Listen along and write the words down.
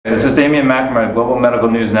is Damian McNamara, Global Medical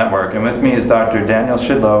News Network, and with me is Dr. Daniel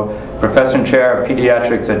Schidlow, Professor and Chair of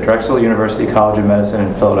Pediatrics at Drexel University College of Medicine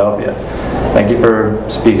in Philadelphia. Thank you for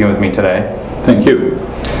speaking with me today. Thank you.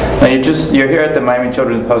 Now you're here at the Miami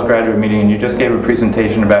Children's Postgraduate Meeting, and you just gave a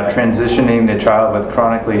presentation about transitioning the child with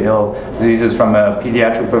chronically ill diseases from a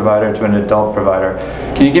pediatric provider to an adult provider.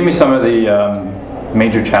 Can you give me some of the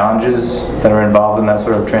major challenges that are involved in that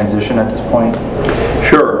sort of transition at this point?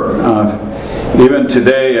 Sure. Even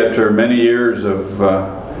today, after many years of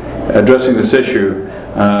addressing this issue,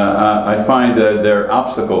 I find that there are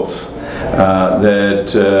obstacles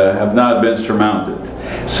that have not been surmounted.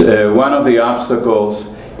 So, one of the obstacles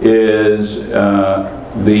is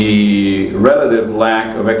the relative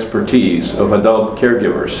lack of expertise of adult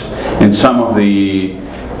caregivers in some of the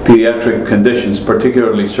pediatric conditions,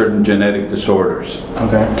 particularly certain genetic disorders.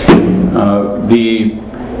 Okay.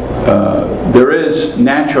 There is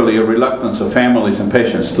naturally a reluctance of families and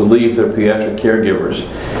patients to leave their pediatric caregivers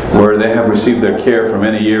where they have received their care for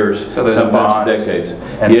many years, so there's sometimes decades.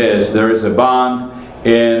 Yes, there is a bond,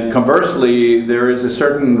 and conversely, there is a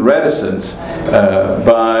certain reticence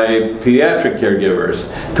by pediatric caregivers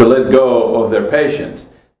to let go of their patients.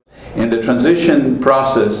 And the transition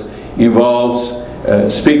process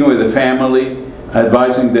involves speaking with the family,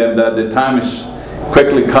 advising them that the time is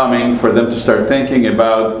quickly coming for them to start thinking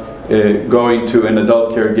about going to an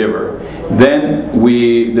adult caregiver. Then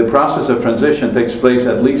the process of transition takes place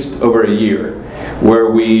at least over a year,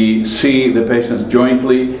 where we see the patients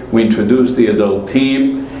jointly, we introduce the adult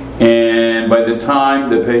team, and by the time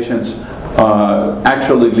the patients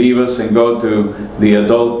actually leave us and go to the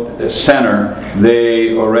adult center,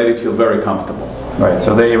 they already feel very comfortable. Right,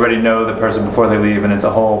 so they already know the person before they leave, and it's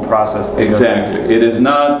a whole process. Exactly. It is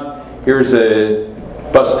not, here's a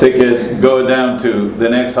bus ticket, go down to the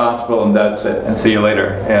next hospital, and that's it. And see you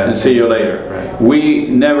later. Yeah. And see you later. Right. We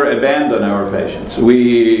never abandon our patients.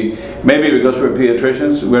 Maybe because we're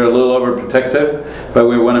pediatricians, we're a little overprotective, but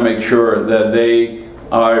we want to make sure that they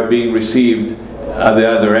are being received at the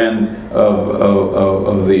other end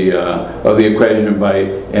of the equation by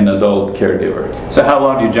an adult caregiver. So how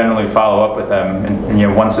long do you generally follow up with them?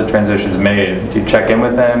 And once the transition is made, do you check in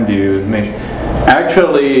with them? Do you make?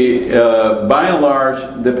 Actually, by and large,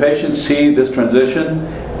 the patients see this transition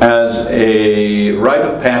as a rite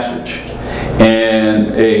of passage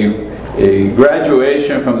and a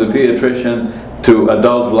graduation from the pediatrician to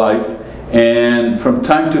adult life. And from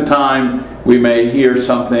time to time, we may hear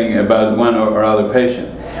something about one or other patient.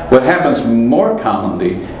 What happens more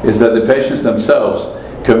commonly is that the patients themselves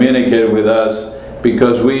communicate with us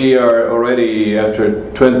because we are already,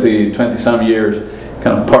 after 20 some years,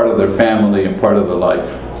 kind of part of their family and part of their life.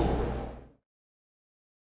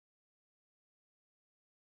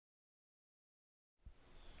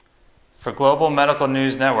 For Global Medical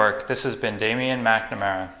News Network, this has been Damian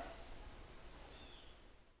McNamara.